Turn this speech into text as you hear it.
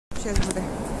Сейчас буде.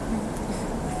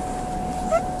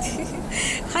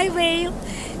 Hi Whale,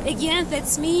 again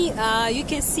that's me. You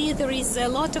can see there is a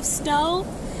lot of snow.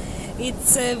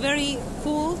 It's very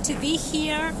cool to be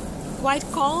here, quite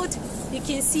cold. You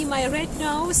can see my red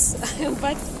nose,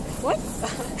 but what?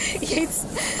 It's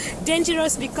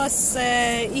dangerous because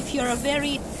if you're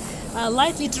very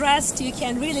lightly dressed you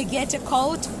can really get a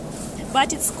cold,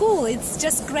 but it's cool. It's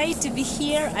just great to be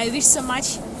here. I wish so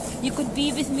much you could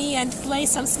be with me and play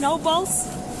some snowballs.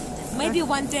 Maybe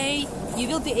one day you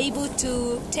will be able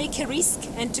to take a risk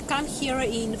and to come here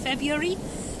in February.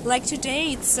 Like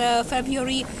today, it's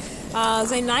February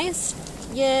the 9th.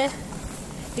 Yeah,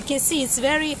 you can see it's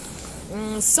very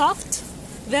soft,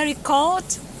 very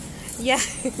cold. Yeah.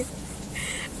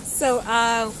 So,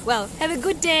 well, have a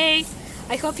good day.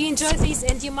 I hope you enjoy this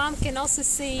and your mom can also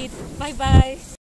see it. Bye-bye.